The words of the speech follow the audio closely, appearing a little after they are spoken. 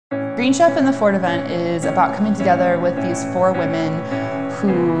Green Chef in the Ford event is about coming together with these 4 women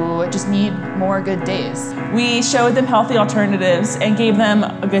who just need more good days. We showed them healthy alternatives and gave them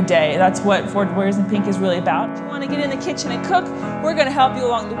a good day. That's what Ford Warriors in Pink is really about. If you want to get in the kitchen and cook, we're going to help you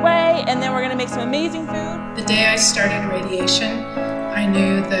along the way, and then we're going to make some amazing food. The day I started Radiation, I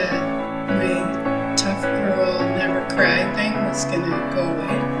knew that my tough girl, never cry thing was going to go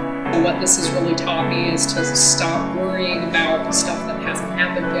away. What this has really taught me is to stop worrying about stuff that hasn't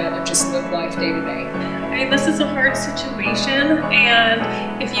happened yet and just live life day to day. I mean, this is a hard situation,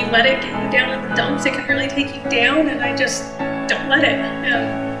 and if you let it get you down in the dumps, it can really take you down, and I just don't let it,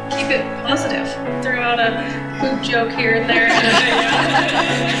 and keep it positive. Throw out a poop joke here and there.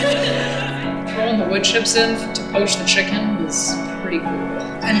 Throwing the wood chips in to poach the chicken was pretty cool.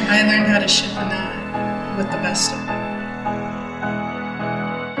 And I learned how to ship a knot with the best of them.